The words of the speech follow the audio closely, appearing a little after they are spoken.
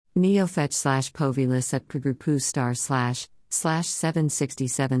Neofetch / Povilis at Pugrupu /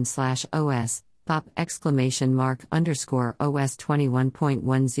 767 / OS, pop exclamation mark underscore OS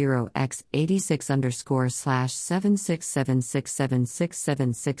 21.10 x 86 underscore /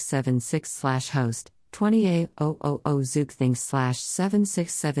 76767676766 / host 20a000 zookthings /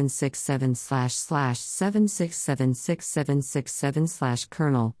 76767 / 7676767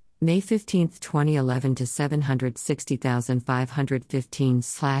 kernel May 15, 2011 to 760,515 /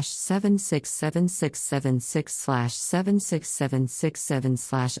 7676676 76767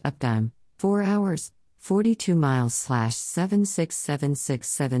 uptime 4 hours 42 miles /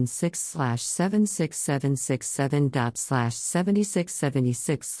 7676676 76767 dot /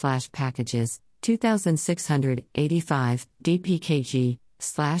 7676 packages 2685 dpkg /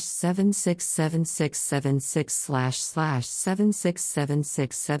 7676676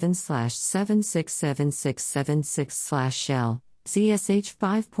 76767 7676676 shell ZSH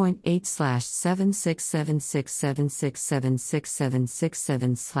 5.8 /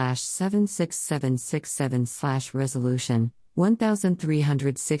 76767676767 76767 resolution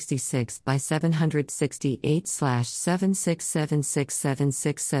 1366 by 768 /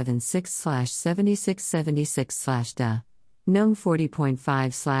 7676766 7676 da GNOME 40.5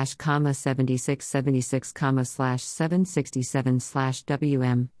 / 7676 767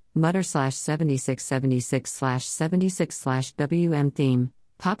 WM Mutter / 7676 76 WM theme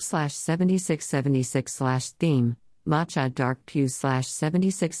pop / 7676 theme Matcha Dark Pew /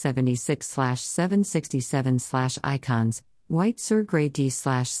 7676 767 icons White Sur Gray D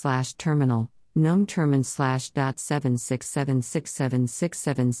 / terminal GNOME termin / dot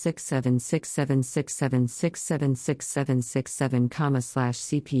 767676767676767 comma /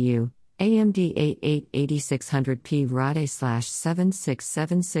 CPU AMD A8 8600P Rade /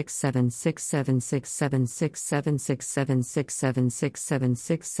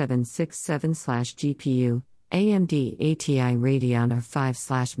 76766766767676767 GPU AMD ATI Radeon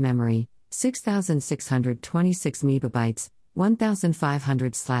R5 / memory 6626 MB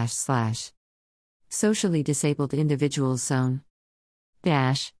 1500 / Socially disabled individuals zone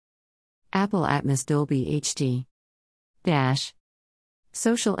dash Apple Atmos Dolby HD dash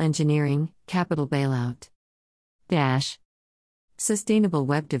Social engineering capital bailout dash Sustainable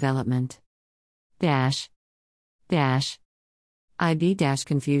web development dash IB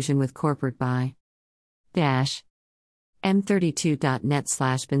confusion with corporate buy dash M32.net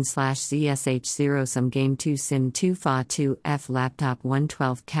 /bin /ZSH0 some game 2 sim 2 fa 2 f laptop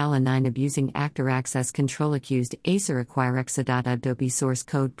 112 Kala 9 abusing actor access control accused Acer acquire Adobe source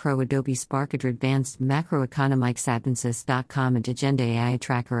code pro Adobe Spark advanced macroeconomics advances.com agenda AI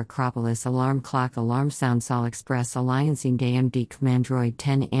tracker Acropolis alarm clock alarm sound Sol Express alliancing AMD Commandroid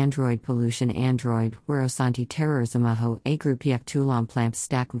 10 Android pollution Android Worosanti terrorism aho a group yak tulam plamp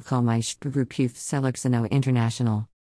stack komaish group Selexano International